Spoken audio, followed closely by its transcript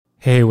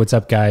Hey, what's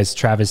up, guys?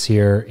 Travis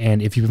here.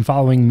 And if you've been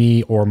following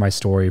me or my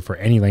story for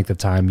any length of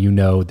time, you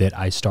know that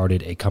I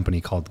started a company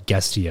called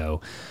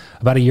Guestio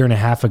about a year and a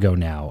half ago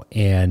now.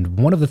 And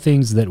one of the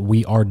things that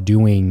we are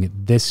doing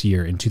this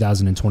year in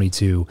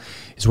 2022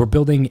 is we're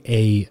building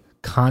a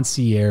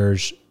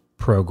concierge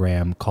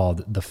program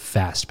called the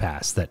Fast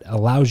Pass that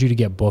allows you to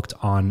get booked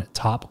on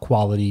top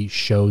quality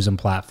shows and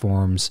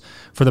platforms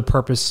for the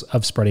purpose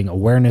of spreading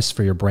awareness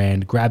for your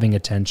brand, grabbing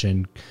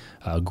attention,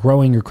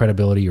 growing your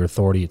credibility, your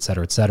authority, et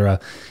cetera, et cetera.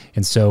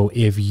 And so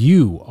if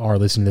you are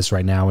listening to this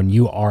right now and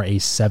you are a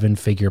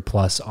 7-figure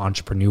plus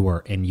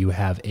entrepreneur and you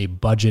have a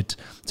budget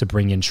to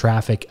bring in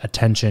traffic,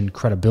 attention,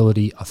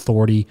 credibility,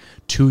 authority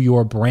to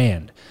your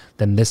brand,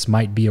 then this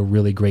might be a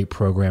really great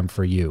program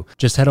for you.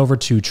 Just head over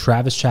to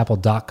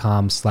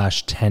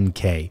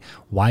travischappell.com/10K.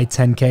 Why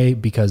 10K?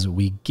 Because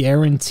we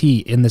guarantee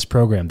in this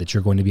program that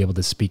you're going to be able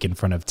to speak in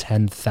front of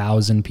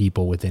 10,000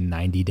 people within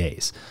 90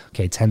 days.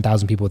 Okay,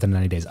 10,000 people within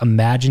 90 days.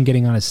 Imagine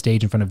getting on a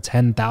stage in front of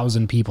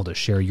 10,000 people to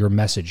share your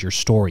message, your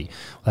story.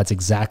 Well, that's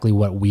exactly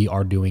what we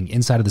are doing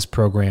inside of this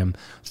program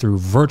through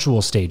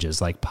virtual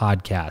stages like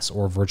podcasts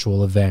or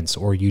virtual events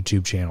or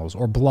YouTube channels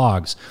or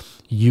blogs.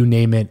 You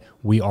name it,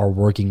 we are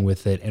working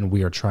with it, and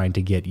we are trying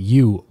to get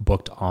you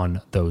booked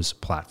on those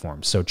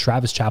platforms. So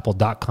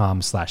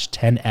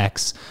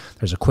travischappell.com/10X.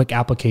 There's a quick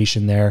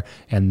application there,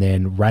 and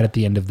then right at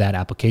the end of that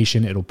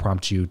application, it'll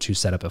prompt you to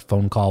set up a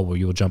phone call where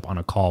you'll jump on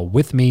a call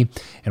with me,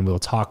 and we'll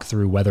talk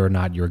through whether or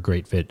not you're a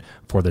great fit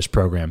for this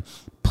program.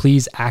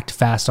 Please act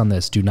fast on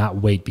this. Do not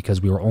wait,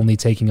 because we are only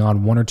taking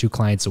on 1 or 2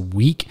 clients a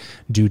week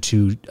due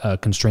to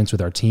constraints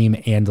with our team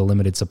and the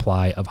limited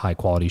supply of high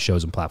quality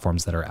shows and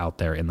platforms that are out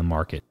there in the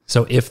market.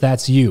 So if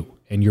that's you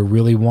and you're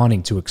really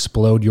wanting to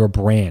explode your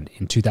brand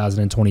in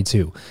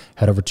 2022,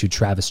 head over to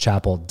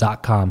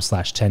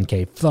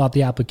travischappell.com/10K, fill out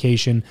the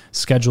application,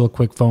 schedule a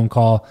quick phone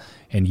call,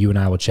 and you and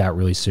I will chat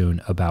really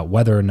soon about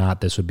whether or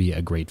not this would be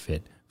a great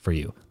fit for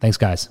you. Thanks,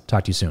 guys.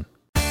 Talk to you soon.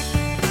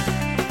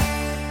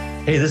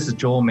 Hey, this is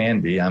Joel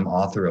Manby. I'm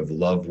author of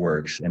Love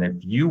Works. And if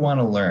you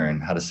want to learn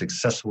how to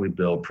successfully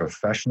build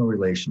professional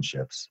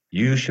relationships,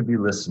 you should be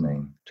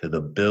listening to the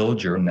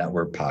Build Your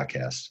Network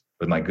podcast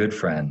with my good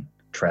friend,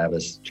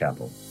 Travis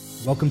Chappell.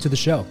 Welcome to the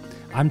show.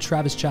 I'm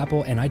Travis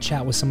Chappell, and I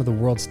chat with some of the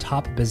world's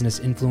top business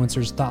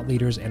influencers, thought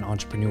leaders, and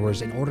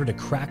entrepreneurs in order to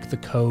crack the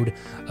code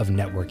of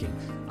networking.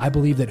 I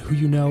believe that who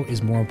you know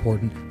is more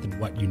important than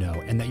what you know,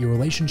 and that your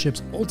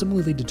relationships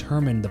ultimately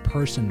determine the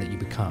person that you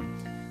become.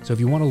 So if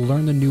you want to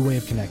learn the new way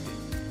of connecting,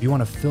 if you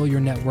want to fill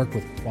your network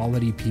with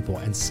quality people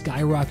and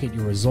skyrocket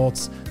your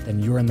results, then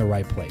you're in the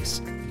right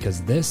place, because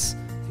this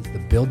is the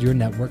Build Your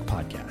Network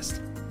podcast.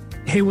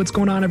 Hey, what's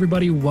going on,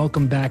 everybody?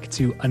 Welcome back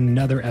to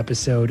another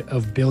episode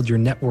of Build Your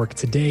Network.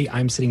 Today,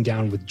 I'm sitting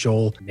down with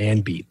Joel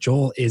Manby.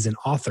 Joel is an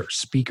author,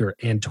 speaker,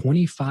 and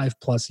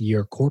 25-plus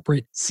year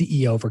corporate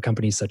CEO for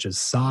companies such as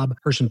Saab,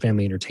 Hirsch &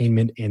 Family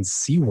Entertainment, and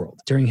SeaWorld.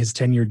 During his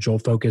tenure, Joel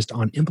focused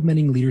on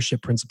implementing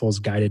leadership principles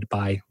guided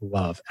by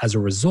love. As a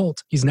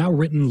result, he's now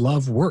written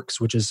Love Works,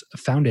 which is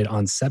founded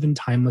on 7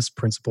 timeless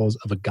principles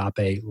of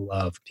agape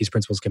love. These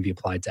principles can be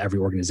applied to every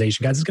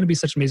organization. Guys, it's going to be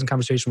such an amazing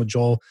conversation with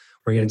Joel.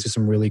 We're getting into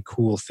some really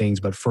cool things.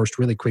 But first,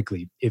 really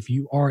quickly, if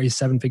you are a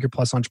 7-figure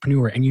plus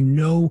entrepreneur and you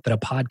know that a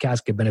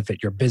podcast could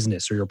benefit your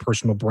business or your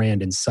personal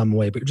brand in some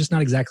way, but you're just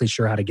not exactly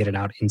sure how to get it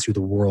out into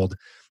the world,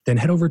 then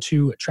head over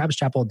to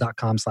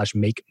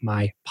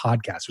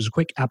travischappell.com/makemypodcast. There's a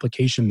quick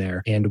application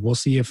there, and we'll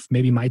see if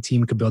maybe my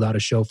team could build out a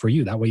show for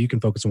you. That way you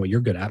can focus on what you're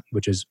good at,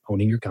 which is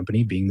owning your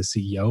company, being the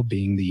CEO,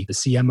 being the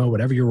CMO,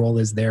 whatever your role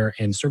is there,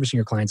 and servicing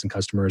your clients and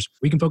customers.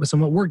 We can focus on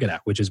what we're good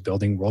at, which is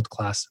building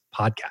world-class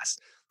podcasts.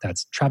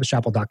 That's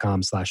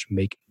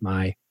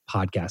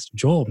travischappell.com/makemypodcast.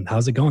 Joel,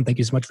 how's it going? Thank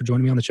you so much for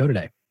joining me on the show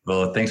today.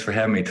 Well, thanks for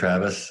having me,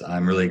 Travis.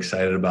 I'm really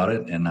excited about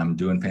it, and I'm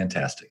doing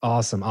fantastic.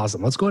 Awesome.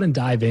 Let's go ahead and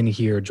dive in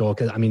here, Joel,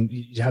 because I mean,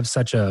 you have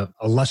such a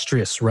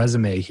illustrious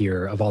resume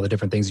here of all the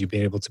different things you've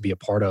been able to be a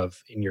part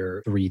of in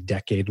your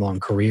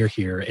 3-decade-long career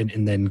here,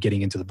 and then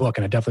getting into the book.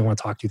 And I definitely want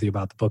to talk to you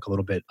about the book a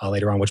little bit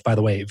later on, which, by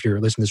the way, if you're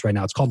listening to this right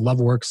now, it's called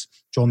Love Works.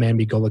 Joel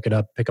Manby, go look it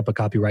up, pick up a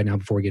copy right now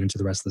before we get into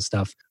the rest of the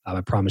stuff.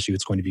 I promise you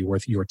it's going to be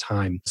worth your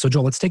time. So,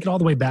 Joel, let's take it all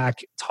the way back,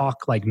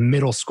 talk like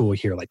middle school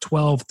here, like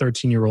 12,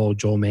 13-year-old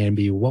Joel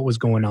Manby. What was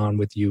going on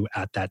with you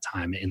at that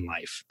time in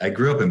life? I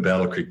grew up in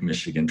Battle Creek,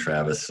 Michigan,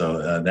 Travis.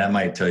 So that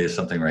might tell you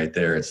something right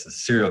there. It's the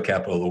cereal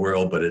capital of the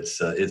world, but it's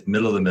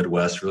middle of the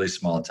Midwest, really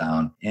small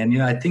town.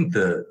 And, I think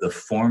the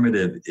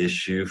formative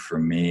issue for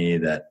me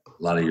that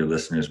a lot of your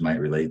listeners might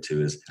relate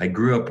to is I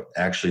grew up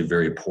actually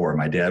very poor.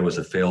 My dad was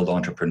a failed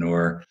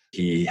entrepreneur.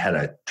 He had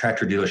a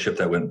tractor dealership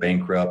that went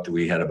bankrupt.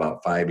 We had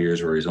about 5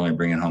 years where he was only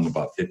bringing home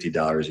about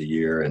 $50 a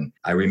year. And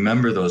I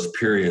remember those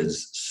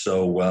periods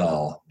so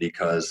well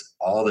because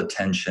all the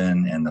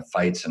tension and the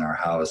fights in our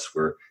house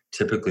were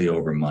typically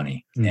over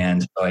money.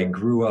 And so I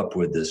grew up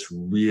with this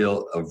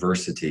real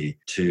aversity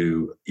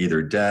to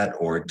either debt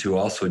or to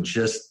also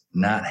just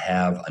not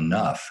have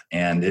enough.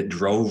 And it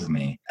drove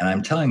me. And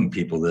I'm telling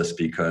people this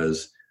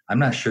because I'm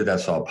not sure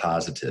that's all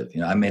positive.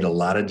 I made a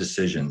lot of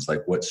decisions,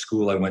 like what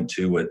school I went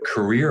to, what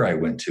career I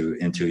went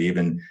into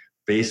even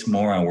based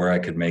more on where I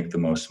could make the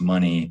most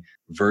money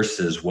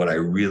versus what I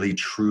really,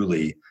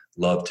 truly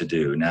love to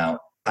do. Now,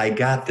 I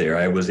got there.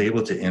 I was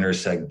able to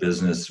intersect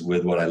business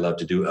with what I love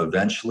to do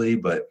eventually,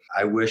 but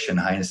I wish in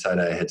hindsight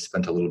I had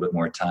spent a little bit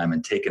more time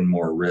and taken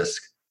more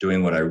risk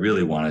doing what I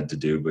really wanted to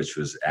do, which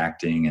was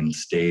acting and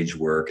stage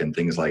work and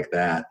things like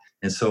that.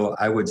 And so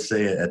I would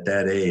say at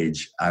that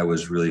age, I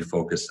was really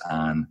focused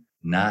on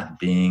not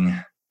being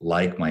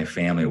like my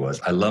family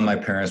was. I love my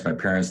parents. My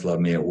parents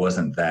love me. It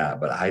wasn't that,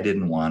 but I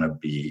didn't want to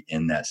be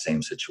in that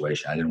same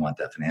situation. I didn't want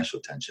that financial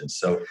tension.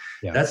 So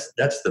that's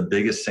the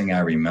biggest thing I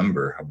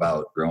remember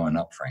about growing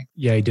up, Frank.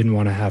 Yeah, you didn't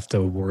want to have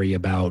to worry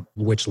about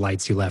which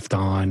lights you left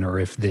on or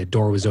if the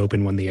door was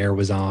open when the air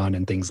was on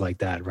and things like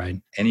that, right?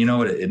 And you know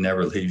what? It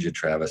never leaves you,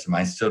 Travis. I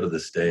mean, still to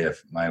this day,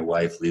 if my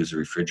wife leaves the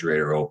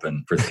refrigerator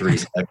open for 3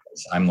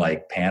 seconds, I'm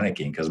like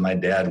panicking because my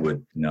dad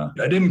would,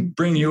 I didn't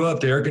bring you up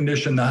to air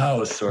condition the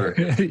house or...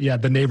 Yeah,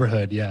 the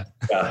neighborhood. Yeah.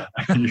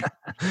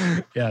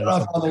 Yeah.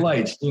 Off all the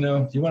lights, do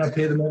you want to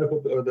pay the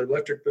medical bill or the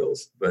electric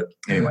bills? But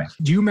anyway.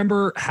 Do you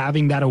remember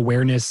having that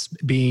awareness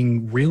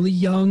being really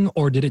young,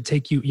 or did it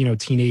take you,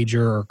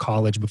 teenager or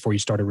college before you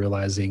started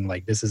realizing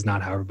like, this is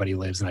not how everybody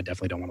lives and I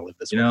definitely don't want to live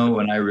this way?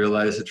 When I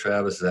realized it,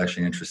 Travis, is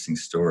actually an interesting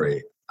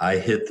story. I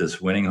hit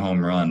this winning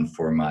home run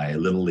for my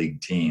little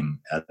league team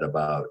at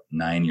about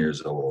 9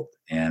 years old.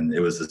 And it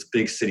was this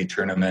big city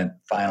tournament,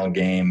 final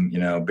game,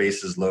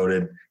 bases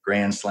loaded,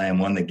 grand slam,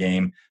 won the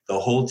game. The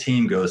whole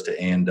team goes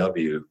to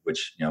A&W,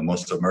 which,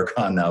 most of them are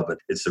gone now, but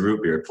it's the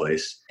root beer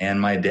place. And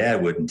my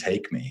dad wouldn't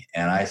take me.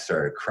 And I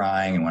started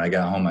crying. And when I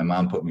got home, my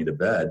mom put me to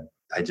bed.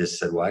 I just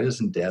said, why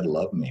doesn't dad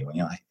love me?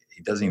 Well,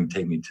 he doesn't even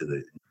take me to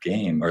the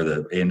game or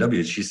the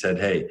A&W. She said,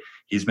 hey,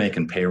 he's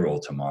making payroll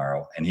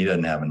tomorrow and he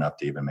doesn't have enough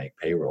to even make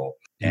payroll.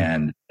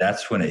 And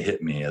that's when it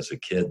hit me as a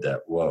kid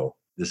that, whoa,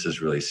 this is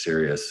really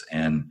serious.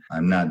 And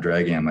I'm not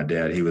dragging on my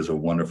dad. He was a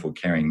wonderful,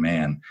 caring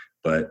man,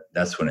 but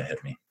that's when it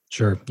hit me.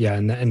 Sure. Yeah.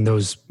 And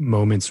those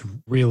moments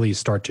really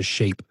start to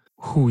shape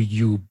who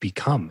you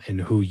become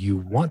and who you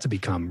want to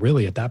become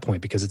really at that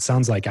point, because it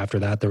sounds like after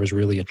that, there was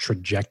really a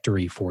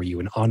trajectory for you,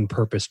 an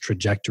on-purpose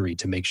trajectory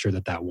to make sure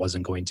that that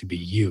wasn't going to be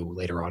you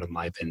later on in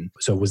life. And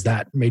so was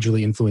that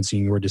majorly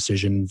influencing your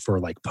decision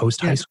for like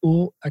post-high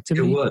school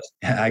activity? It was.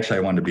 Actually,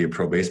 I wanted to be a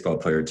pro baseball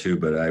player too,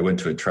 but I went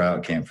to a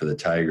tryout camp for the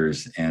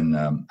Tigers and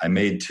I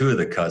made 2 of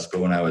the cuts,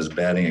 but when I was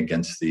batting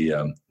against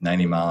the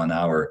 90 mile an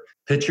hour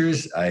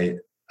pitchers, I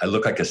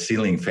looked like a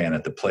ceiling fan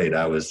at the plate.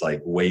 I was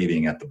like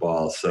waving at the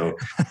ball. So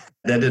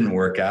that didn't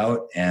work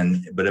out.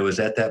 But it was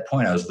at that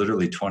point, I was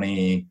literally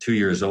 22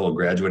 years old,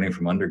 graduating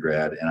from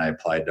undergrad. And I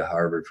applied to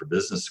Harvard for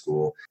business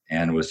school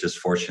and was just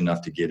fortunate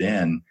enough to get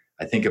in.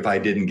 I think if I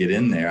didn't get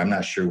in there, I'm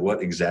not sure what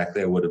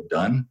exactly I would have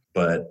done,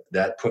 but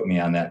that put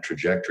me on that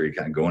trajectory,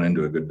 kind of going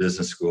into a good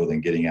business school,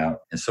 then getting out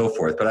and so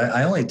forth. But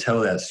I only tell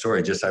that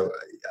story,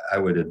 I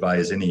would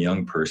advise any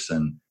young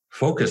person,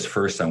 focus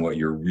first on what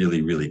you're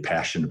really, really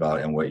passionate about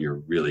and what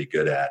you're really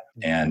good at.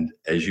 And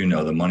as you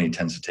know, the money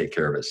tends to take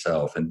care of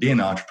itself. And being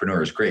an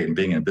entrepreneur is great and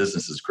being in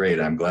business is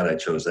great. I'm glad I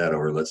chose that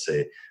over, let's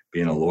say,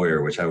 being a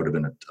lawyer, which I would have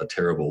been a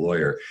terrible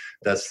lawyer.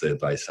 That's the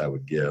advice I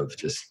would give.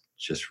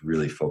 Just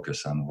really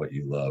focus on what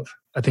you love.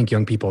 I think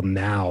young people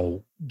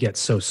now get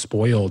so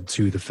spoiled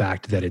to the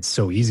fact that it's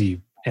so easy.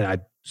 And I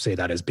say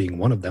that as being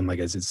one of them, like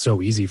as it's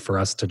so easy for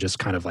us to just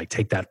kind of like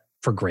take that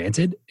for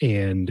granted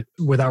and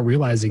without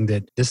realizing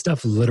that this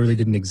stuff literally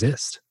didn't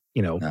exist,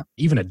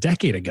 even a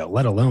decade ago,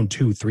 let alone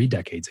 2-3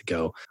 decades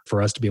ago,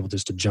 for us to be able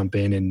just to jump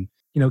in and,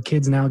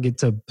 kids now get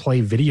to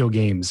play video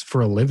games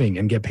for a living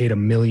and get paid $1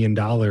 million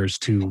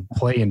to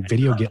play in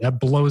video games.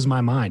 That blows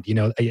my mind,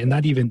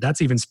 and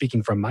that's even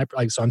speaking from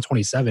so I'm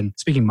 27,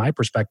 speaking my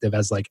perspective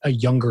as like a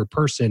younger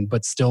person,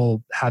 but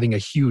still having a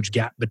huge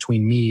gap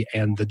between me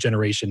and the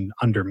generation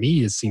under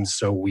me seems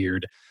so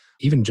weird.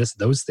 Even just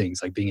those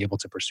things, like being able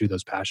to pursue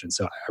those passions.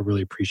 So I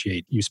really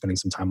appreciate you spending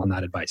some time on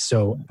that advice.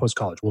 So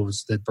post-college, what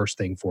was the first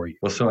thing for you?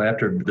 Well, so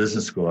after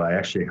business school, I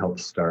actually helped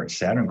start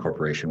Saturn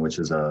Corporation, which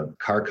is a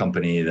car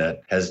company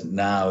that has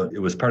now, it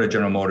was part of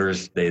General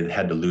Motors. They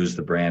had to lose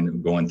the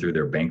brand going through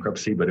their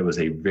bankruptcy, but it was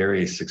a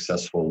very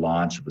successful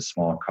launch of a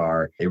small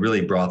car. It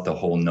really brought the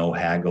whole no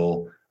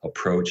haggle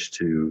approach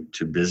to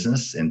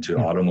business and to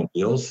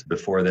automobiles.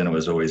 Before then, it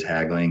was always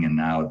haggling, and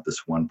now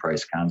this one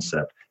price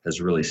concept has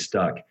really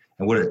stuck.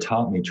 And what it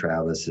taught me,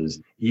 Travis,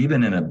 is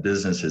even in a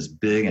business as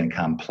big and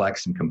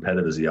complex and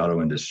competitive as the auto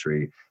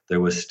industry, there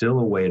was still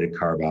a way to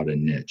carve out a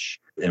niche.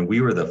 And we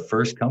were the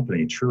first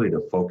company truly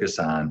to focus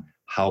on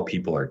how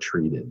people are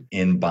treated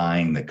in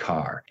buying the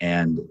car.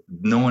 And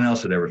no one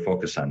else had ever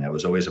focused on that. It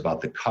was always about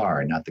the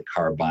car, not the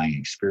car buying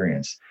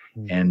experience.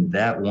 And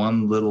that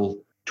one little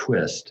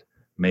twist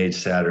made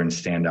Saturn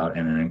stand out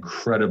in an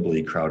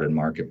incredibly crowded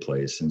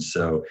marketplace. And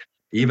so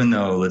even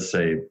though, let's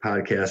say,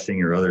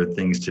 podcasting or other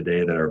things today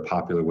that are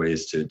popular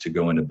ways to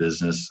go into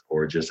business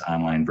or just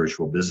online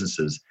virtual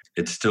businesses,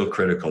 it's still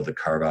critical to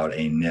carve out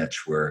a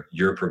niche where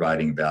you're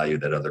providing value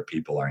that other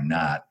people are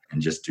not.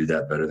 and just do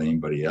that better than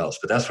anybody else.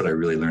 But that's what I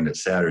really learned at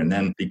Saturn. And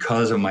then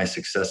because of my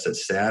success at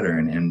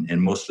Saturn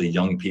and mostly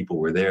young people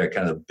were there,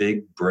 kind of a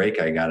big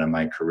break I got in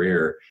my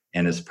career.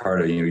 And as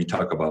part of, you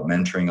talk about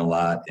mentoring a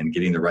lot and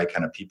getting the right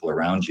kind of people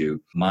around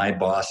you. My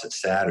boss at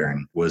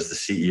Saturn was the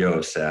CEO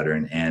of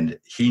Saturn, and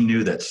he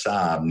knew that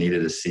Saab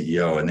needed a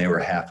CEO, and they were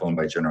half owned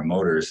by General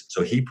Motors.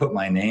 So he put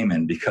my name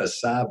in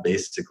because Saab,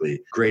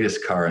 basically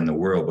greatest car in the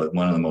world, but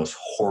one of the most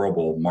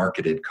horrible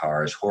marketed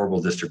cars,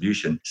 horrible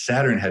distribution.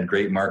 Saturn had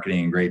great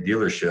marketing and great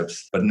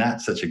dealerships, but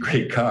not such a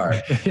great car.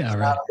 Yeah,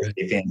 right.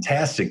 A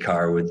fantastic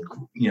car with,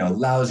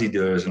 lousy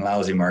dealers and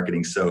lousy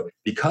marketing. So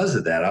because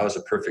of that, I was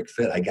a perfect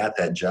fit. I got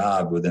that job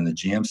within the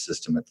GM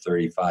system at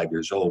 35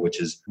 years old,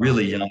 which is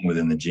really young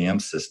within the GM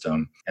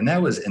system. And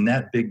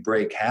that big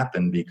break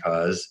happened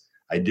because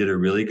I did a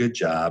really good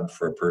job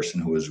for a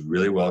person who was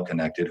really well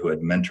connected, who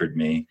had mentored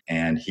me,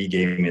 and he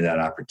gave me that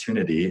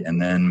opportunity.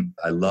 And then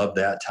I loved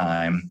that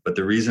time. But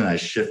the reason I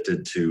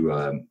shifted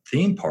to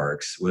theme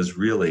parks was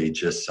really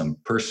just some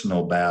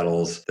personal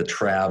battles, the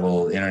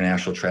travel,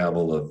 international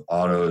travel of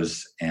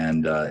autos.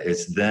 And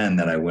it's then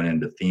that I went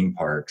into theme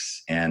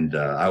parks. And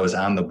I was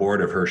on the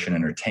board of Herschend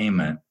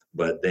Entertainment,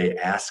 but they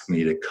asked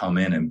me to come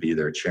in and be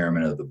their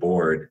chairman of the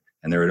board.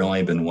 And there had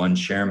only been one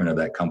chairman of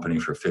that company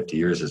for 50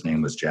 years. His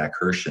name was Jack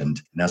Herschend.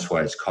 And that's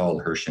why it's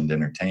called Herschend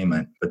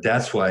Entertainment. But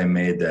that's why I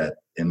made that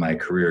in my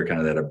career, kind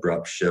of that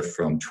abrupt shift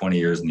from 20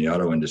 years in the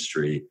auto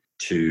industry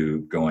to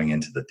going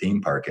into the theme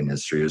park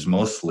industry. It was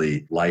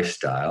mostly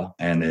lifestyle.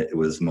 And it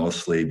was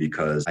mostly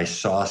because I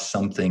saw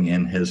something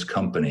in his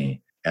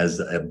company as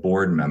a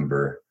board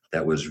member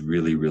that was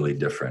really, really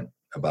different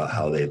about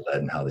how they led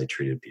and how they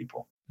treated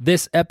people.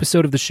 This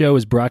episode of the show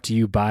is brought to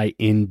you by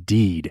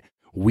Indeed.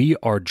 We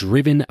are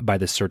driven by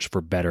the search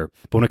for better.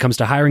 But when it comes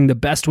to hiring, the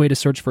best way to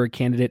search for a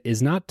candidate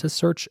is not to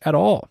search at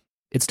all.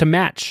 It's to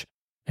match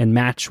and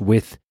match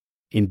with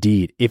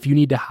Indeed. If you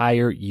need to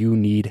hire, you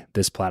need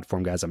this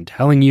platform, guys. I'm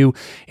telling you,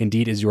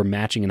 Indeed is your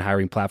matching and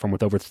hiring platform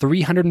with over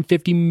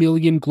 350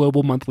 million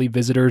global monthly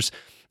visitors,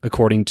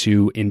 according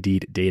to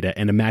Indeed data,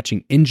 and a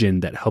matching engine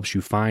that helps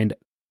you find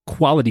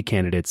quality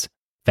candidates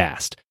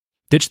fast.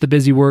 Ditch the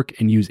busy work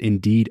and use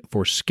Indeed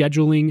for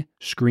scheduling,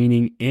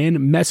 screening, and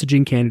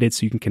messaging candidates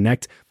so you can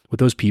connect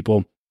with those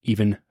people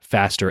even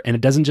faster. And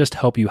it doesn't just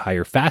help you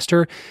hire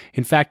faster.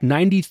 In fact,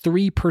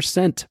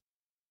 93%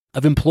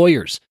 of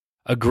employers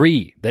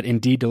agree that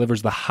Indeed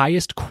delivers the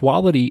highest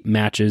quality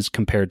matches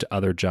compared to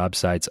other job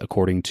sites,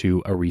 according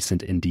to a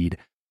recent Indeed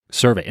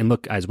survey. And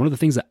look, guys, one of the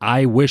things that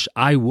I wish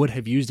I would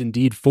have used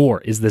Indeed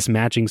for is this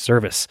matching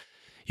service.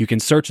 You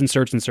can search and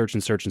search and search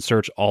and search and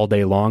search all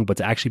day long, but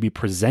to actually be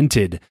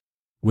presented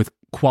with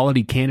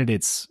quality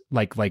candidates,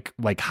 like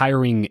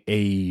hiring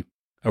a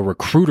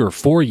recruiter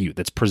for you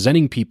that's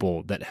presenting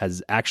people that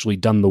has actually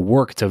done the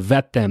work to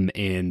vet them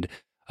and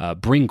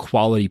bring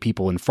quality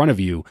people in front of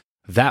you,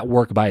 that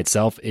work by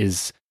itself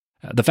is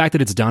the fact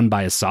that it's done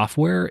by a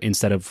software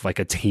instead of like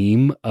a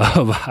team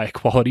of high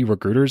quality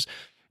recruiters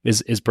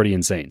is pretty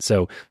insane.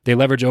 So they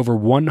leverage over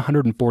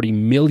 140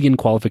 million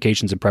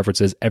qualifications and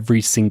preferences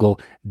every single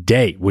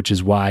day, which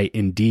is why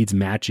Indeed's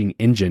matching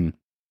engine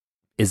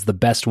is the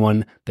best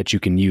one that you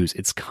can use.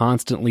 It's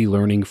constantly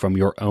learning from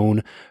your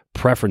own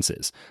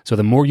preferences. So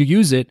the more you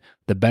use it,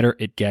 the better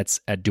it gets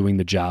at doing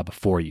the job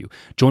for you.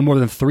 Join more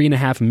than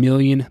 3.5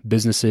 million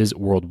businesses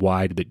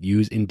worldwide that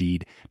use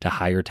Indeed to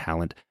hire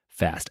talent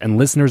fast. And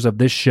listeners of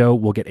this show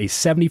will get a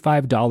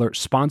 $75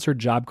 sponsored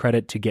job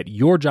credit to get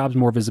your jobs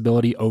more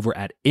visibility over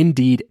at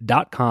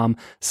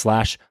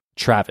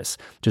Indeed.com/Travis.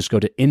 Just go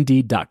to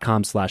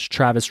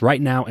Indeed.com/Travis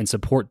right now and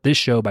support this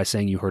show by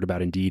saying you heard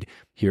about Indeed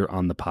here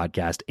on the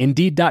podcast.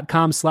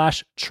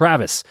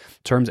 Indeed.com/Travis.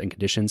 Terms and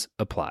conditions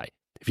apply.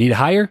 If you need to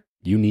hire,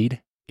 you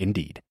need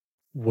Indeed.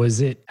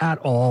 Was it at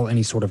all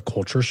any sort of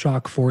culture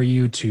shock for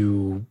you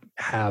to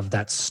have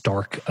that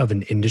stark of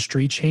an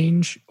industry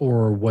change?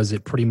 Or was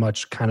it pretty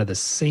much kind of the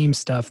same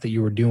stuff that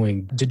you were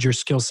doing? Did your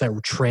skill set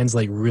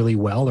translate really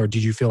well? Or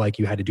did you feel like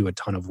you had to do a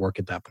ton of work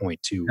at that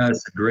point too?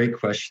 That's a great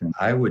question.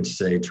 I would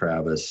say,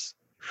 Travis,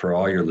 for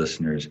all your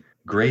listeners,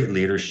 great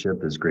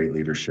leadership is great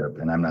leadership.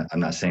 And I'm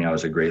not saying I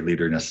was a great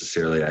leader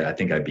necessarily. I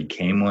think I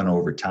became one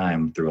over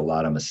time through a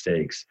lot of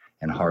mistakes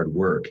and hard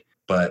work.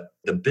 But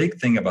the big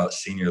thing about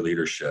senior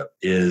leadership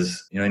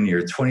is, in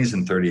your 20s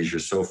and 30s, you're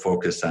so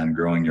focused on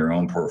growing your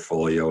own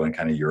portfolio and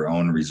kind of your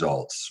own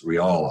results. We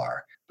all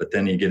are. But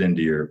then you get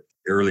into your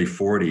early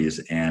 40s,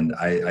 and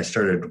I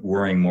started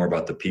worrying more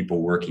about the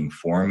people working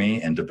for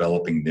me and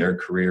developing their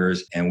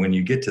careers. And when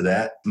you get to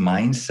that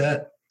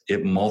mindset,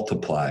 it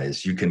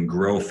multiplies. You can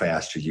grow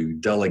faster. You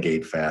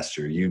delegate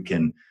faster.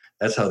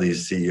 That's how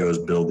these CEOs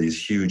build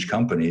these huge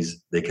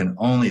companies. They can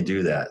only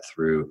do that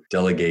through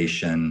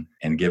delegation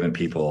and giving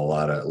people a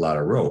lot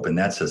of rope. And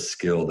that's a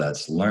skill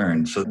that's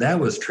learned. So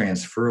that was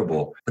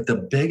transferable. But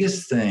the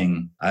biggest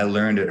thing I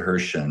learned at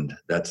Herschend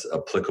that's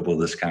applicable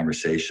to this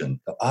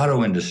conversation, the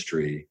auto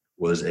industry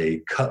was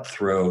a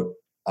cutthroat,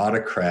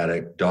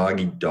 autocratic,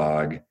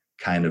 dog-eat-dog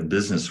kind of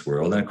business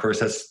world. And of course,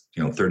 that's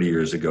 30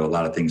 years ago. A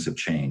lot of things have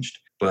changed.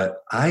 But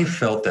I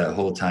felt that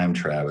whole time,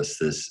 Travis,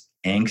 this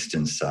angst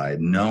inside,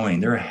 knowing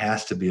there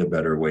has to be a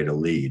better way to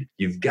lead.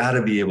 You've got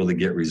to be able to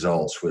get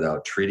results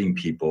without treating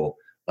people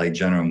like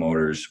General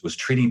Motors was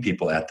treating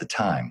people at the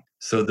time.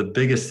 So the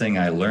biggest thing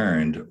I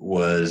learned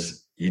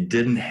was you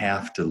didn't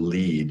have to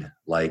lead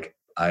like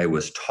I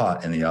was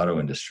taught in the auto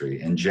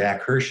industry. And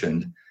Jack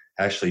Hershend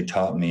actually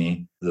taught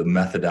me the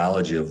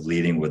methodology of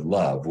leading with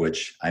love,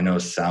 which I know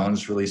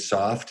sounds really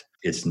soft.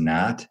 It's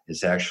not.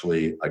 It's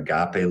actually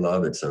agape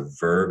love. It's a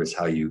verb. It's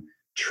how you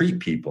treat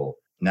people,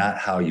 not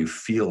how you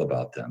feel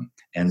about them.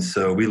 And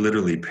so we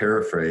literally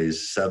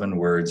paraphrase 7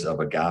 words of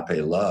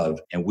agape love.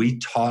 And we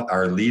taught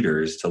our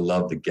leaders to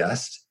love the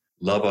guest,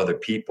 love other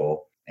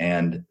people.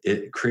 And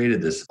it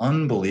created this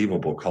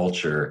unbelievable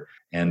culture.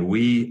 And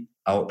we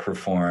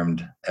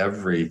outperformed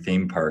every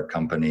theme park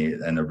company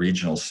in the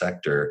regional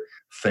sector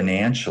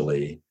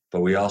financially,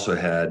 but we also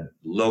had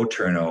low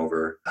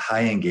turnover,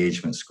 high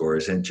engagement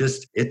scores. And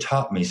it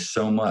taught me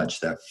so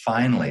much that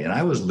finally, and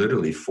I was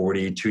literally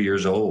 42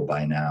 years old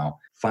by now,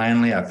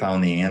 finally I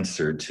found the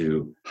answer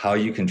to how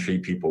you can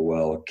treat people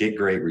well, get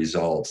great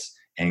results,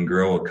 and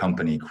grow a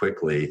company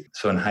quickly.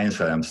 So in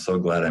hindsight, I'm so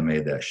glad I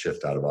made that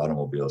shift out of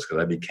automobiles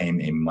because I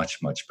became a much,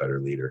 much better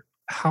leader.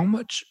 How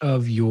much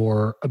of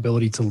your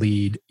ability to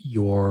lead,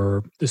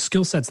 the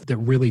skill sets that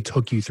really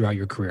took you throughout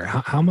your career,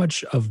 how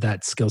much of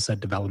that skill set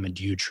development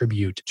do you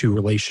attribute to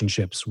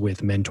relationships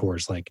with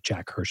mentors like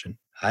Jack Hershend?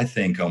 I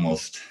think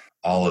almost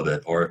all of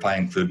it, or if I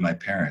include my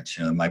parents.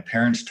 My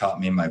parents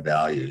taught me my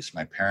values.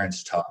 My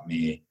parents taught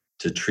me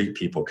to treat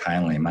people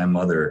kindly. My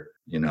mother,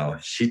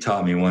 she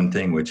taught me one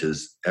thing, which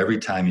is every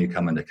time you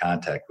come into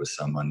contact with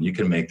someone, you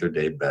can make their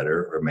day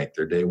better or make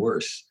their day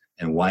worse.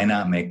 And why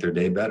not make their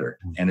day better?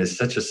 And it's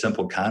such a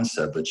simple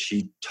concept, but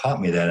she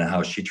taught me that and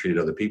how she treated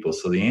other people.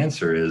 So the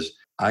answer is,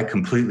 I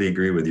completely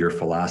agree with your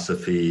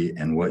philosophy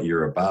and what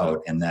you're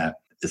about, and that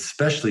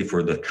especially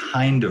for the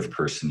kind of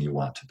person you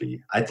want to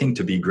be. I think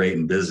to be great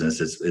in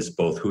business is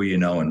both who you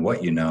know and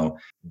what you know,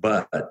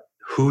 but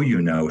who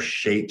you know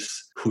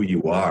shapes who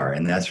you are.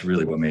 And that's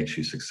really what makes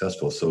you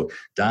successful. So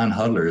Don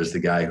Hudler is the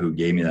guy who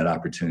gave me that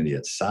opportunity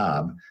at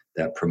Saab,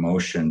 that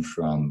promotion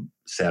from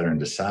Saturn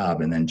to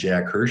Saab. And then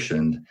Jack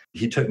Hershend,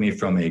 he took me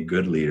from a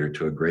good leader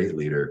to a great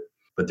leader.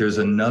 But there's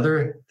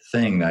another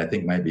thing that I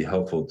think might be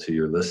helpful to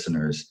your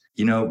listeners.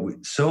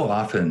 So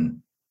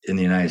often in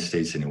the United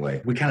States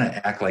anyway, we kind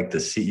of act like the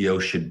CEO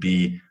should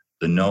be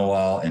the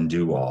know-all and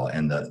do-all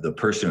and the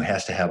person who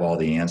has to have all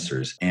the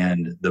answers.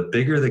 And the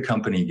bigger the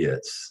company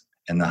gets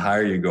and the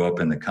higher you go up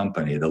in the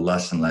company, the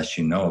less and less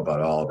you know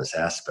about all of its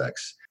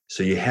aspects.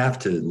 So you have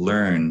to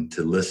learn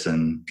to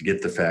listen, to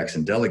get the facts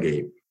and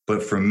delegate.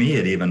 But for me,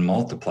 it even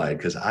multiplied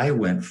because I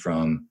went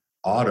from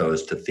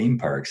autos to theme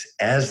parks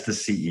as the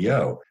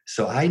CEO.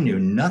 So I knew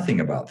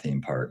nothing about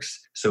theme parks.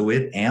 So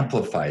it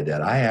amplified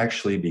that. I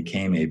actually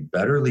became a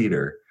better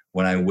leader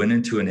when I went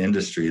into an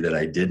industry that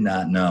I did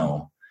not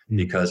know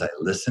because I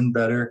listened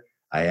better.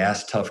 I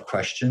asked tough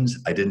questions.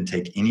 I didn't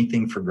take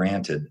anything for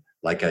granted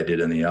like I did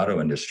in the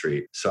auto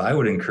industry. So I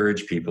would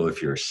encourage people,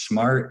 if you're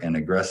smart and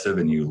aggressive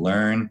and you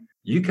learn,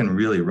 you can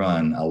really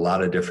run a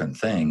lot of different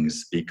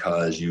things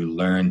because you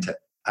learn to,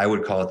 I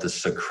would call it the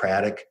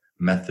Socratic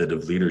method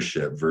of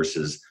leadership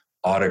versus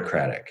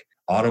autocratic.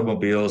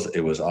 Automobiles,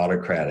 it was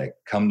autocratic.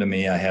 Come to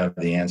me, I have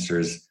the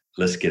answers,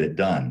 let's get it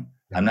done.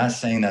 I'm not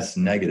saying that's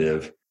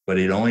negative, but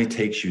it only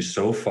takes you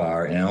so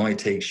far and it only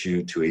takes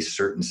you to a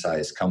certain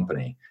size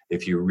company.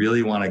 If you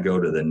really want to go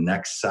to the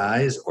next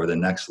size or the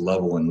next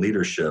level in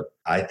leadership,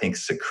 I think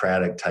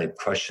Socratic type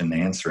question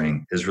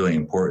answering is really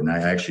important. I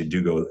actually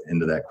do go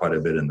into that quite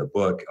a bit in the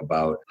book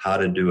about how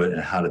to do it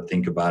and how to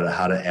think about it,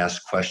 how to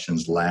ask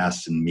questions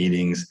last in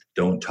meetings,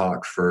 don't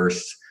talk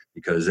first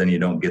because then you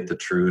don't get the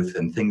truth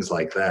and things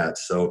like that.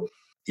 So,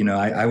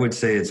 I would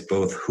say it's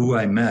both who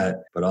I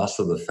met, but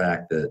also the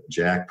fact that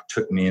Jack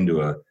took me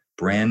into a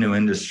brand new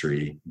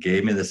industry,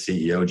 gave me the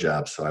CEO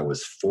job. So I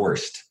was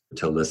forced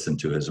to listen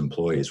to his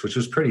employees, which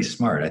was pretty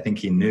smart. I think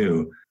he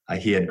knew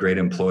he had great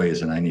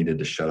employees and I needed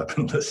to shut up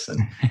and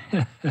listen.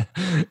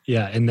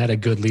 Yeah. And that a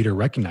good leader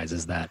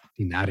recognizes that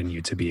in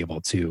you to be able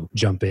to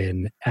jump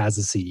in as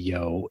a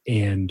CEO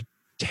and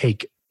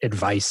take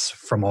advice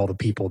from all the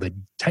people that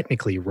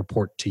technically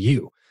report to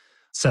you.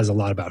 Says a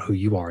lot about who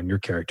you are and your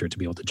character to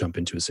be able to jump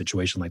into a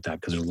situation like that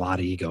because there's a lot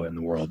of ego in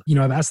the world.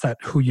 I've asked that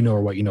who you know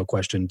or what you know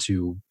question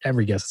to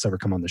every guest that's ever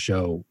come on the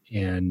show.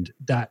 And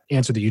that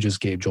answer that you just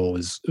gave, Joel,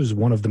 is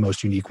one of the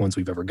most unique ones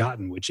we've ever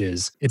gotten, which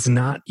is it's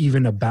not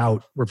even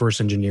about reverse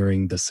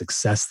engineering the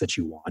success that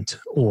you want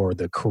or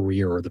the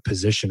career or the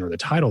position or the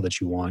title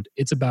that you want.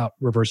 It's about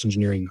reverse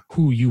engineering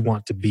who you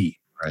want to be.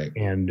 Right.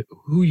 And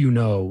who you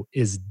know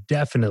is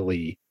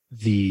definitely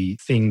the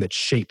thing that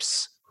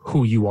shapes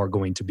who you are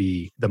going to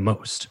be the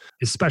most,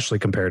 especially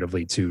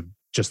comparatively to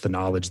just the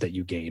knowledge that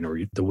you gain or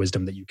the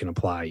wisdom that you can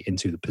apply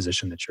into the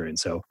position that you're in.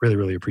 So really,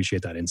 really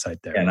appreciate that insight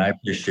there. And I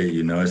appreciate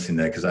you noticing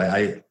that because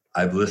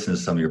I've listened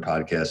to some of your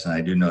podcasts and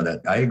I do know that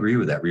I agree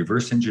with that.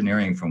 Reverse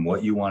engineering from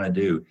what you want to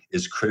do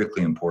is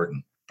critically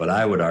important. But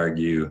I would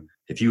argue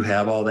if you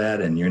have all that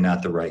and you're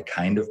not the right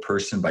kind of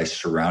person by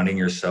surrounding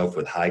yourself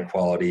with high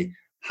quality,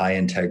 high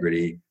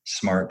integrity,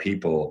 smart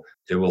people,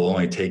 it will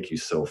only take you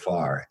so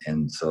far.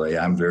 And so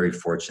I'm very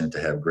fortunate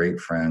to have great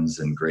friends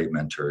and great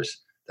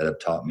mentors that have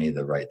taught me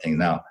the right thing.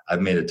 Now, I've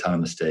made a ton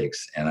of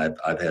mistakes, and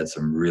I've had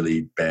some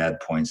really bad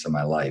points in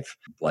my life,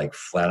 like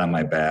flat on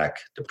my back,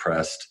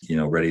 depressed,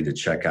 ready to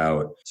check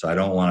out. So I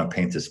don't want to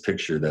paint this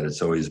picture that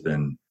it's always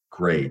been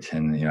great.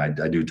 And,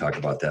 I do talk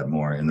about that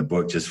more in the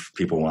book, just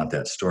people want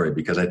that story,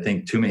 because I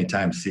think too many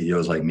times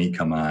CEOs like me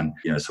come on,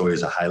 it's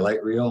always a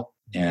highlight reel.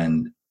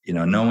 And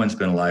no one's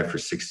been alive for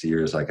 60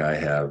 years like I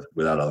have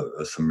without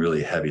some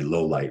really heavy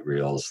low light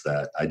reels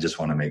that I just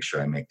want to make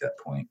sure I make that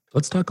point.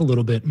 Let's talk a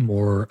little bit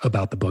more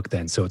about the book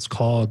then. So it's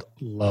called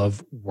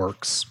Love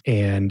Works,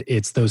 and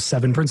it's those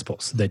 7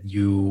 principles that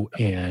you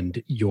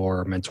and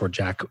your mentor,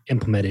 Jack,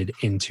 implemented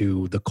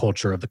into the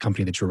culture of the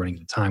company that you were running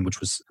at the time,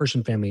 which was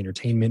Hershon Family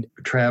Entertainment.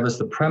 Travis,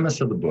 the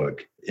premise of the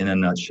book in a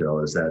nutshell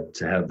is that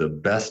to have the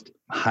best,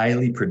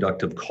 highly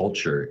productive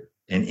culture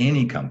in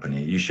any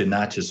company, you should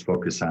not just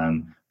focus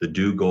on the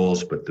do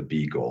goals, but the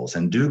be goals.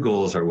 And do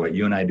goals are what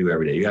you and I do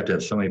every day. You have to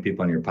have so many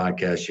people on your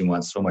podcast. You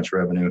want so much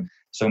revenue,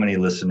 so many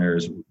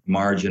listeners,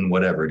 margin,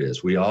 whatever it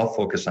is. We all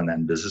focus on that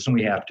in business, and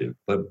we have to.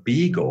 But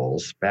be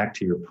goals, back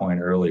to your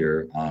point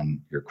earlier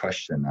on your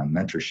question on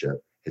mentorship,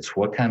 it's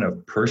what kind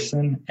of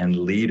person and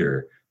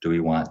leader do we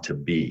want to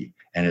be?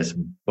 And it's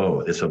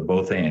both. It's a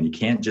both and. You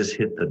can't just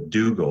hit the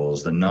do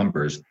goals, the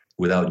numbers,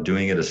 without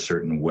doing it a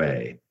certain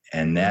way.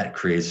 And that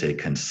creates a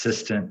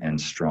consistent and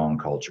strong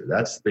culture.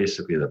 That's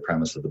basically the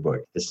premise of the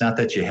book. It's not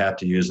that you have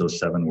to use those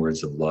 7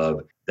 words of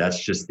love.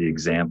 That's just the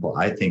example.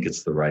 I think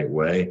it's the right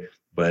way,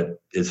 but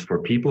it's for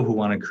people who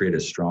want to create a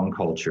strong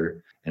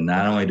culture. And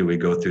not only do we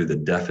go through the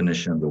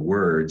definition of the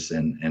words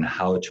and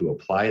how to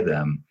apply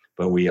them,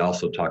 but we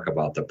also talk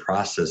about the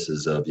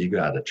processes of you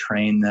got to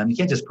train them. You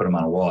can't just put them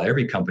on a wall.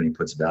 Every company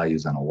puts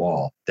values on a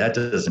wall. That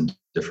doesn't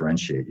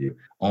differentiate you.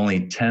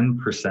 Only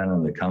 10%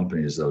 of the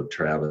companies, though,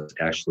 Travis,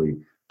 actually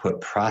put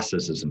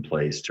processes in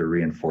place to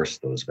reinforce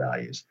those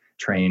values.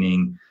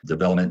 Training,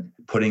 development,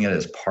 putting it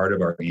as part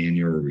of our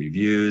annual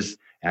reviews,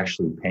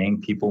 actually paying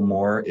people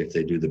more if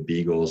they do the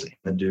be goals and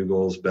the do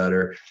goals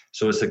better.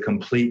 So it's a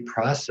complete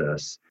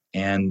process.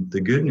 And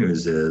the good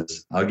news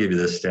is, I'll give you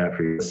this stat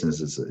for your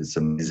listeners, it's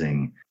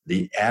amazing.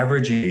 The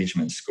average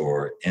engagement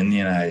score in the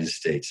United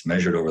States,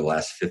 measured over the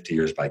last 50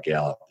 years by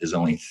Gallup, is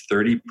only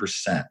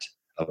 30%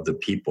 of the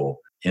people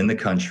in the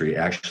country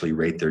actually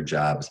rate their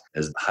jobs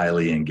as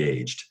highly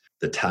engaged.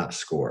 The top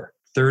score,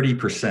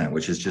 30%,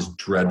 which is just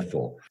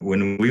dreadful.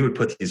 When we would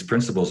put these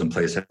principles in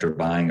place after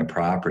buying a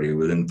property,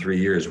 within 3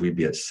 years, we'd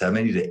be at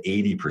 70 to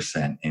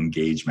 80%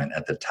 engagement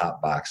at the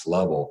top box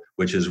level,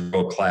 which is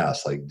world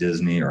class, like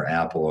Disney or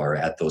Apple are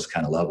at those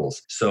kind of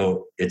levels.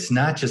 So it's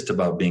not just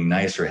about being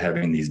nice or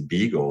having these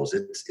B goals.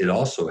 It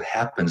also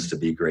happens to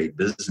be great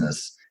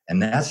business.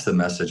 And that's the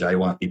message I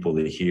want people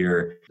to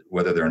hear,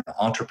 whether they're an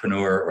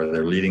entrepreneur or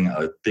they're leading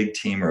a big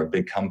team or a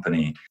big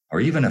company or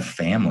even a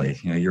family.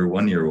 Your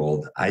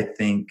 1-year-old. I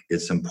think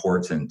it's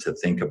important to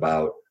think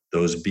about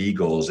those B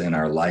goals in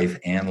our life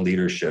and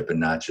leadership and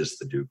not just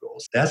the do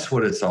goals. That's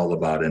what it's all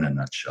about in a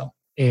nutshell.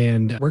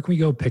 And where can we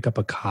go pick up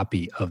a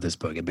copy of this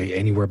book?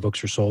 Anywhere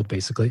books are sold,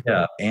 basically?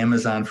 Yeah,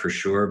 Amazon for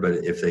sure.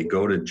 But if they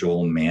go to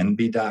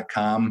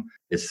joelmanby.com,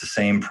 it's the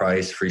same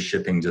price, free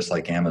shipping, just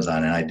like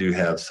Amazon. And I do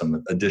have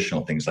some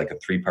additional things, like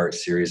a 3-part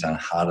series on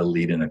how to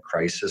lead in a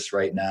crisis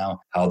right now,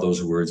 how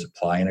those words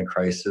apply in a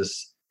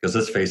crisis. Because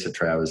let's face it,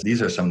 Travis,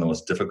 these are some of the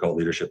most difficult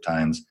leadership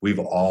times we've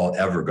all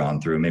ever gone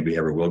through, maybe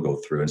ever will go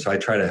through. And so I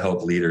try to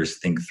help leaders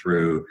think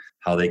through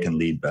how they can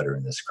lead better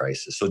in this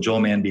crisis. So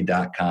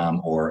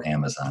joelmanby.com or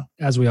Amazon.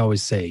 As we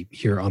always say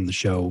here on the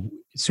show,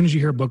 as soon as you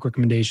hear a book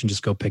recommendation,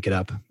 just go pick it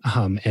up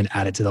and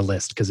add it to the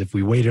list. Because if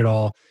we wait at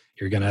all,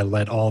 you're going to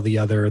let all the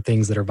other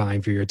things that are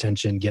vying for your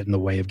attention get in the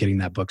way of getting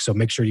that book. So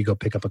make sure you go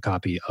pick up a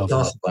copy of it. It's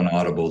also on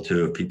Audible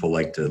too, if people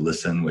like to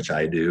listen, which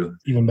I do.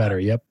 Even better.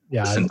 Yep.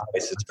 Yeah. Listen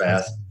twice as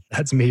fast.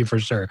 That's me for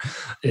sure,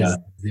 is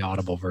the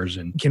Audible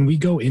version. Can we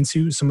go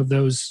into some of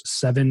those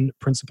 7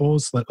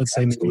 principles? Let's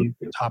say maybe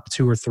top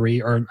 2 or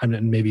 3, or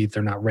and maybe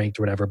they're not ranked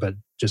or whatever, but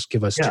just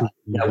give us 2.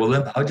 Yeah,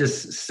 well, I'll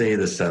just say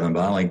the 7,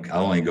 but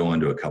I'll only go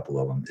into a couple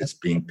of them. It's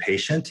being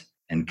patient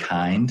and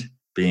kind,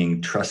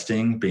 being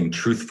trusting, being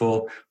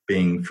truthful,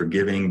 being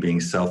forgiving, being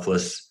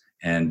selfless,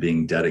 and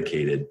being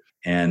dedicated.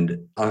 And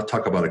I'll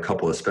talk about a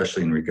couple,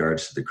 especially in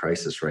regards to the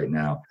crisis right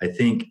now. I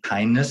think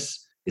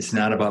kindness, it's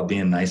not about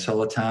being nice all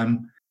the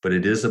time, but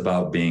it is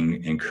about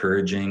being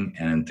encouraging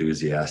and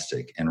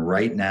enthusiastic. And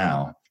right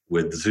now,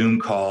 with Zoom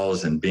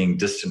calls and being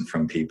distant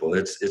from people,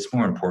 it's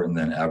more important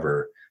than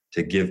ever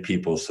to give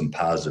people some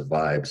positive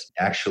vibes.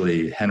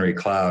 Actually, Henry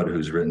Cloud,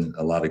 who's written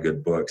a lot of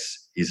good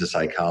books, he's a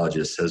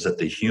psychologist, says that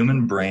the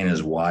human brain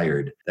is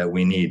wired that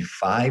we need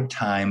 5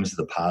 times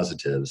the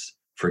positives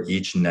for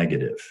each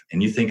negative.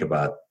 And you think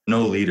about,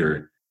 no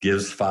leader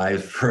gives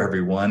 5 for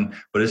everyone,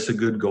 but it's a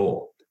good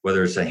goal,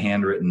 whether it's a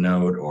handwritten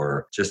note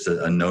or just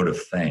a note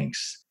of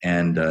thanks.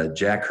 And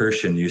Jack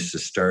Hershon used to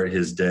start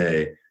his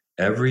day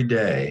every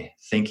day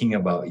thinking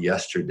about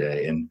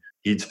yesterday and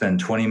he'd spend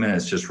 20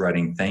 minutes just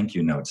writing thank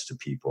you notes to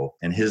people.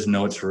 And his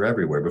notes were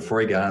everywhere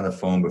before he got on the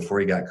phone, before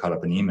he got caught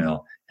up in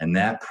email. And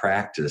that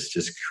practice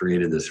just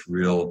created this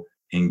real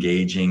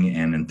engaging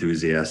and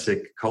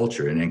enthusiastic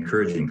culture and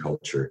encouraging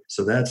culture.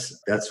 So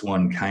that's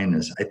one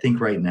kindness. I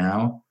think right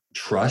now,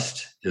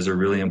 trust is a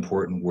really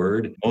important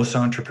word. Most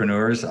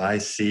entrepreneurs I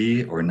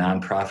see, or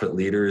nonprofit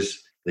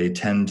leaders, they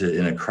tend to,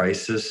 in a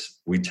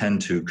crisis, we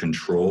tend to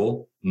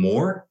control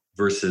more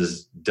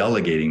versus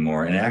delegating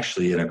more. And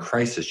actually, in a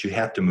crisis, you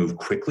have to move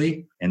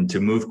quickly. And to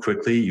move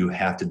quickly, you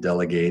have to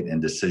delegate, and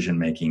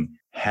decision-making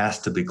has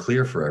to be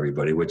clear for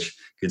everybody, which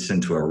gets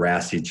into a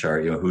RASI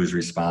chart, who's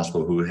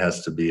responsible, who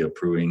has to be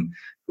approving,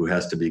 who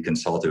has to be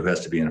consulted, who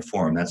has to be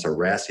informed. That's a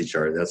RASI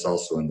chart. That's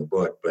also in the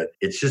book. But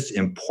it's just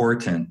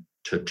important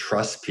to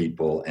trust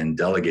people and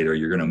delegate, or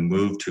you're going to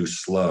move too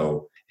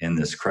slow in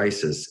this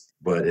crisis.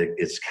 But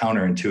it's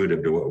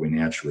counterintuitive to what we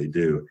naturally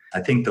do.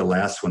 I think the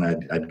last one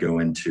I'd go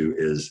into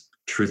is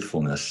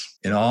truthfulness.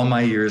 In all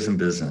my years in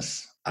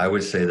business, I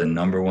would say the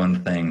number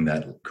one thing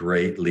that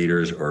great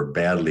leaders or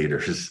bad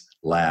leaders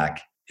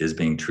lack is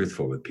being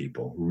truthful with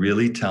people,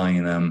 really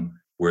telling them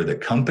where the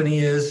company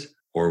is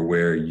or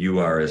where you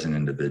are as an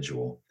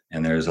individual.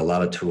 And there's a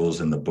lot of tools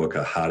in the book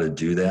of how to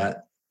do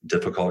that.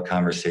 Difficult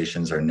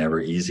conversations are never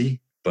easy,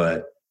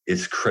 but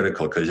it's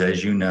critical because,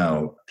 as you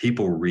know,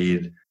 people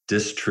read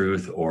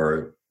distruth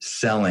or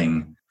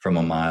selling from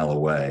a mile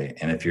away.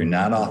 And if you're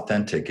not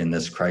authentic in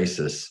this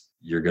crisis,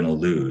 you're going to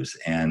lose.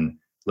 And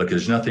look,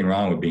 there's nothing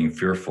wrong with being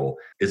fearful.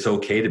 It's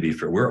okay to be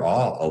fearful. We're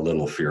all a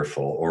little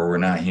fearful, or we're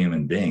not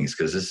human beings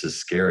because this is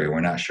scary.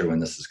 We're not sure when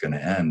this is going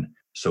to end.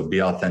 So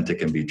be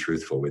authentic and be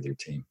truthful with your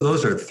team.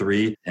 Those are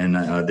three, and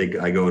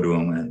I go to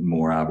them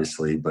more,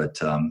 obviously, but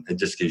it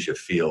just gives you a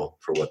feel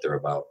for what they're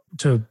about.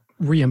 To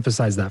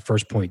reemphasize that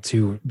first point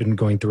too, been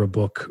going through a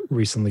book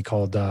recently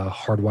called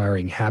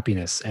Hardwiring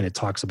Happiness, and it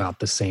talks about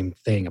the same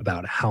thing,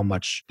 about how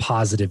much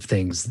positive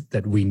things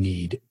that we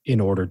need in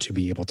order to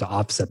be able to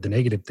offset the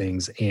negative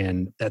things.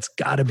 And that's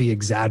got to be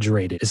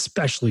exaggerated,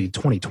 especially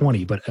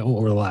 2020, but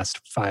over the last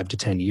 5 to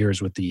 10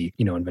 years with the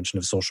invention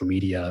of social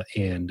media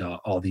and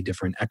all the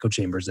different echo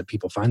chambers that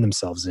people find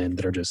themselves in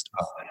that are just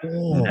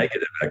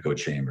negative echo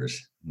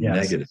chambers. Yes,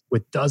 negative,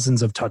 with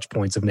dozens of touch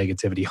points of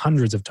negativity,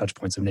 hundreds of touch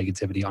points of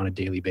negativity on a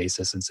daily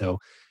basis. And so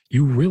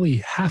you really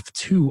have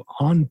to,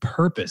 on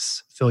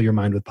purpose, fill your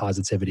mind with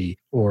positivity,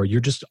 or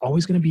you're just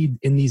always going to be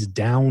in these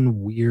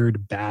down,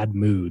 weird, bad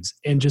moods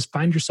and just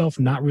find yourself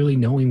not really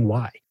knowing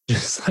why.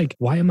 Just like,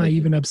 why am I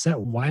even upset?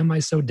 Why am I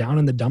so down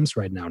in the dumps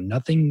right now?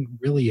 Nothing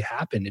really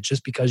happened. It's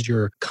just because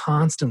you're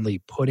constantly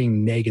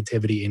putting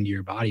negativity into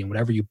your body, and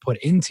whatever you put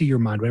into your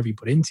mind, whatever you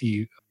put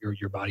into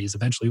your body is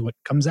eventually what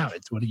comes out.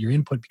 It's what your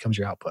input becomes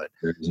your output.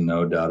 There's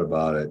no doubt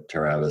about it,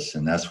 Travis.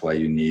 And that's why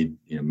you need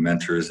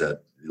mentors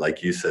that,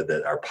 like you said,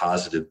 that are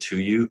positive to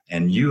you.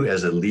 And you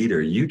as a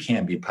leader, you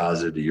can't be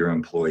positive to your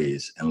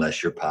employees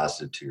unless you're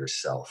positive to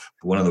yourself.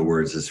 One of the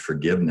words is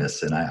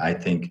forgiveness. And I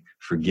think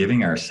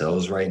forgiving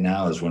ourselves right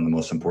now is one of the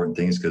most important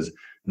things, because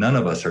none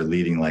of us are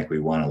leading like we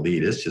want to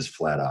lead. It's just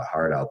flat out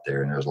hard out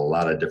there. And there's a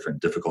lot of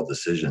different difficult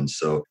decisions.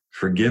 So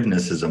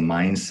forgiveness is a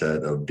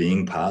mindset of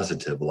being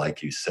positive,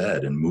 like you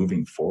said, and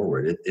moving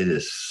forward. It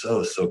is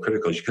so, so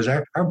critical, because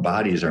our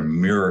bodies are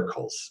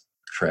miracles,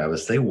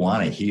 Travis. They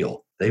want to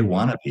heal. They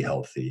want to be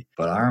healthy,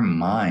 but our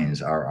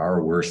minds are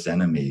our worst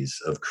enemies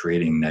of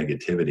creating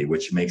negativity,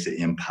 which makes it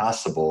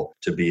impossible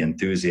to be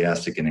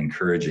enthusiastic and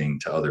encouraging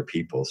to other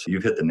people. So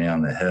you've hit the nail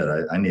on the head.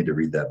 I need to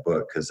read that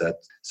book because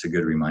that's a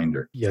good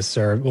reminder. Yes,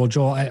 sir. Well,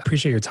 Joel, I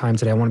appreciate your time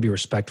today. I want to be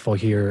respectful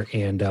here,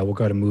 and we'll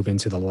go ahead and move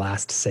into the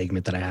last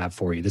segment that I have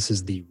for you. This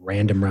is the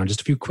random round.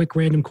 Just a few quick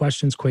random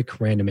questions,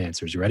 quick random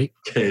answers. You ready?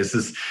 Okay, this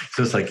is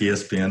just like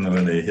ESPN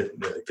when they hit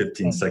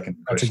 15-second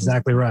questions. That's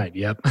exactly right.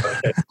 Yep.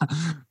 Okay.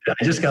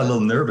 I just got a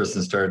little nervous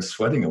and started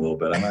sweating a little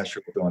bit. I'm not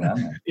sure what's going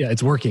on there. Yeah,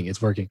 it's working. It's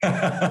working.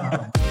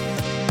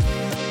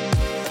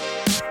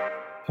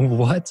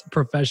 What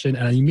profession,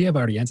 and you may have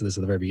already answered this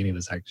at the very beginning of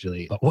this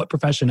actually, but what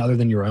profession other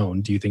than your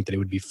own do you think that it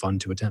would be fun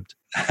to attempt?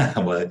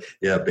 Well,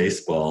 yeah,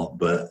 baseball.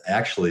 But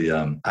actually,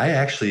 I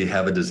actually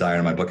have a desire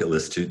on my bucket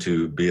list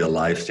to be a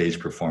live stage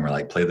performer,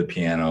 like play the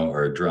piano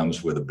or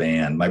drums with a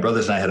band. My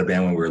brothers and I had a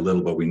band when we were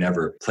little, but we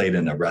never played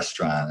in a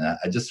restaurant. And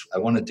I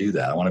want to do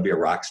that. I want to be a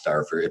rock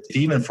star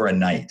even for a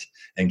night,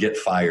 and get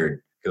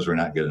fired because we're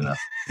not good enough.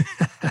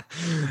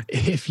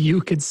 If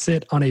you could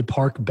sit on a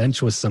park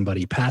bench with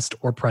somebody, past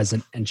or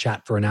present, and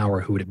chat for an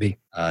hour, who would it be?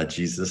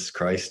 Jesus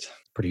Christ.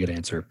 Pretty good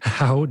answer.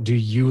 How do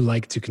you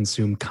like to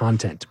consume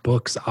content?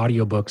 Books,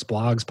 audiobooks,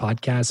 blogs,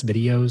 podcasts,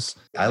 videos?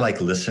 I like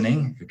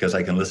listening because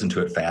I can listen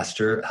to it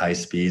faster, high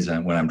speeds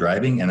when I'm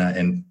driving,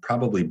 and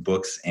probably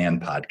books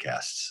and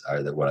podcasts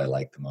are what I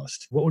like the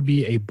most. What would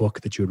be a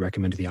book that you would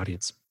recommend to the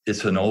audience?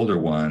 It's an older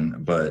one,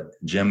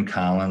 but Jim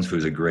Collins,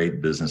 who's a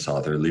great business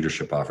author,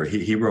 leadership author,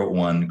 he wrote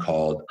one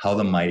called How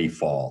the Mighty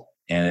Fall.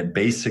 And it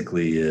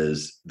basically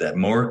is that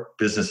more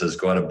businesses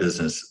go out of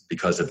business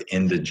because of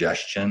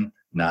indigestion,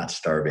 not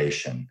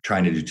starvation,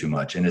 trying to do too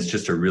much. And it's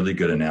just a really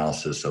good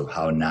analysis of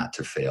how not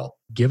to fail.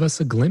 Give us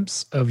a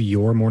glimpse of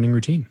your morning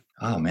routine.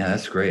 Oh man,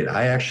 that's great.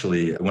 I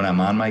actually, when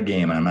I'm on my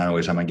game, and I'm not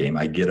always on my game,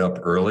 I get up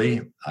early.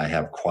 I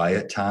have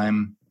quiet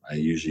time. I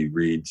usually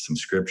read some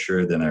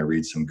scripture, then I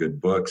read some good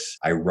books.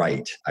 I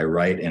write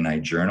and I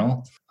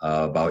journal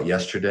about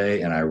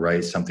yesterday, and I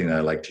write something that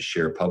I like to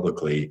share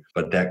publicly.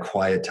 But that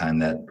quiet time,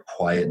 that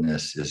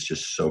quietness is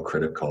just so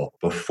critical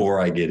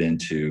before I get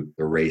into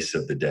the race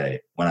of the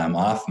day. When I'm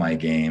off my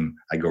game,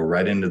 I go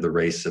right into the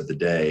race of the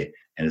day.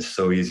 And it's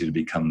so easy to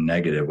become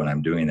negative when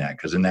I'm doing that,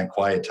 because in that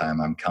quiet time,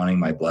 I'm counting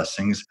my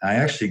blessings. I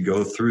actually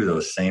go through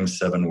those same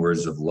 7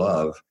 words of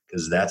love,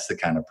 because that's the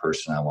kind of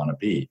person I want to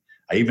be.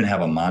 I even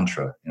have a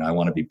mantra, I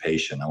want to be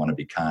patient. I want to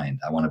be kind.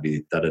 I want to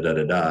be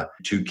da-da-da-da-da,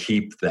 to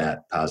keep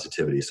that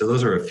positivity. So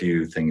those are a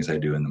few things I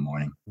do in the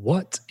morning.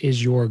 What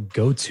is your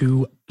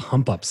go-to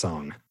pump-up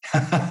song?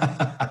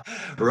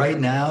 Right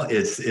now,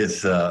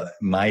 it's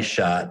My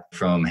Shot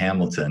from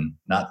Hamilton,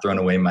 Not Throwing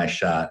Away My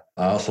Shot.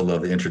 I also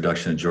love the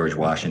introduction of George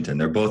Washington.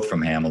 They're both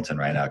from Hamilton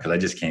right now, because I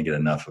just can't get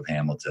enough of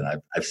Hamilton.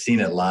 I've seen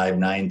it live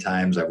 9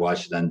 times. I've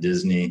watched it on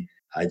Disney.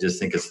 I just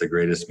think it's the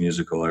greatest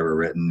musical ever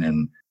written,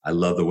 and I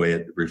love the way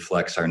it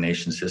reflects our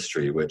nation's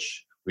history,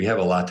 which we have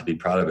a lot to be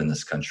proud of in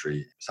this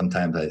country.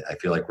 Sometimes I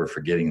feel like we're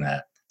forgetting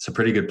that. It's a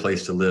pretty good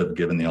place to live,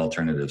 given the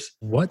alternatives.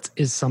 What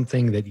is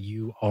something that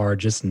you are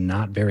just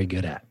not very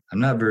good at? I'm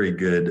not very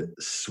good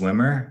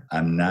swimmer.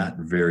 I'm not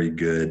very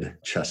good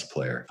chess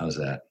player. How's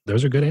that?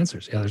 Those are good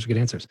answers. Yeah, those are good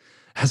answers.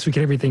 As we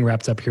get everything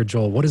wrapped up here,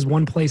 Joel, what is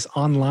one place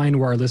online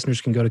where our listeners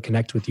can go to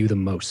connect with you the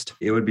most?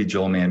 It would be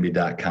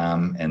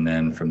joelmanby.com. And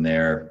then from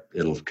there,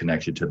 it'll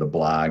connect you to the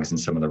blogs and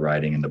some of the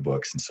writing and the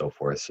books and so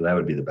forth. So that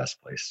would be the best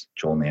place,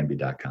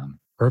 joelmanby.com.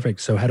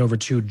 Perfect. So head over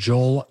to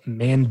Joel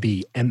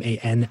Manby,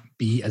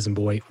 M-A-N-B as in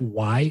boy,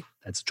 Y.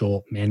 That's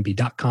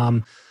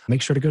joelmanby.com.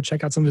 Make sure to go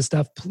check out some of his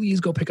stuff.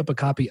 Please go pick up a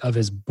copy of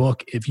his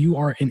book. If you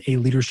are in a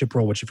leadership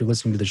role, which if you're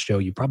listening to the show,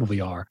 you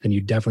probably are, then you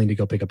definitely need to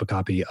go pick up a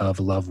copy of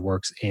Love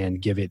Works and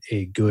give it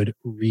a good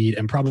read,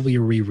 and probably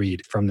a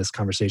reread from this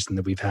conversation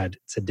that we've had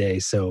today.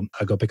 So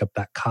go pick up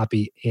that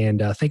copy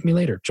and thank me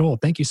later. Joel,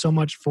 thank you so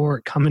much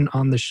for coming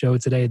on the show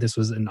today. This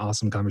was an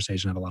awesome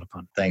conversation. I had a lot of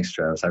fun. Thanks,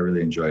 Travis. I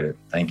really enjoyed it.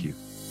 Thank you.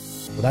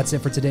 Well, that's it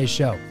for today's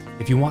show.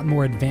 If you want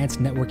more advanced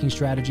networking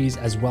strategies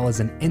as well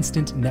as an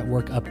instant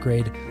network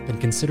upgrade, then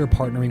consider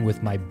partnering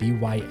with my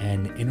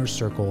BYN Inner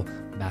Circle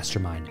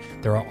Mastermind.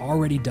 There are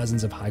already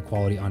dozens of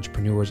high-quality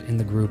entrepreneurs in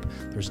the group.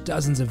 There's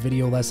dozens of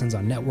video lessons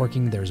on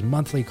networking. There's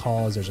monthly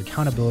calls. There's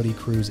accountability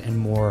crews and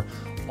more,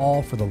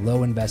 all for the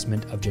low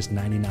investment of just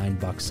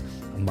 $99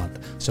 a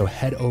month. So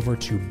head over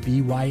to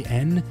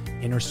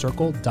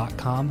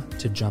byninnercircle.com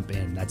to jump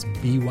in. That's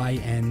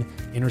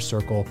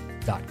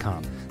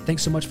byninnercircle.com.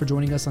 Thanks so much for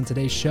joining us on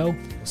today's show.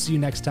 We'll see you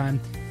next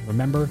time.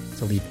 Remember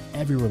to leave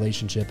every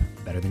relationship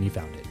better than you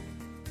found it.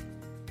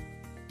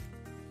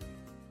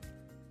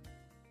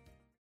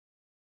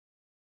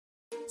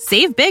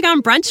 Save big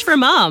on brunch for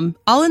mom,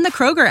 all in the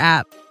Kroger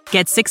app.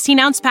 Get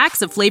 16-ounce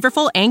packs of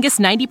flavorful Angus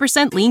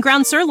 90% lean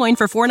ground sirloin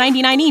for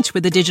 $4.99 each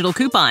with a digital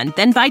coupon.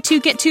 Then buy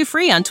 2, get 2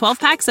 free on 12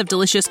 packs of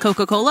delicious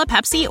Coca-Cola,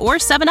 Pepsi, or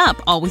 7-Up,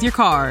 all with your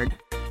card.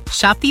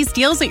 Shop these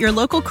deals at your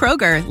local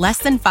Kroger, less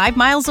than 5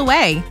 miles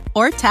away.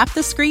 Or tap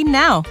the screen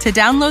now to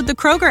download the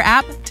Kroger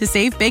app to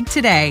save big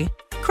today.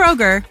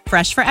 Kroger,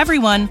 fresh for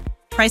everyone.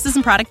 Prices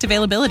and product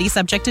availability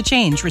subject to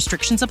change.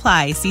 Restrictions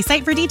apply. See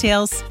site for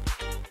details.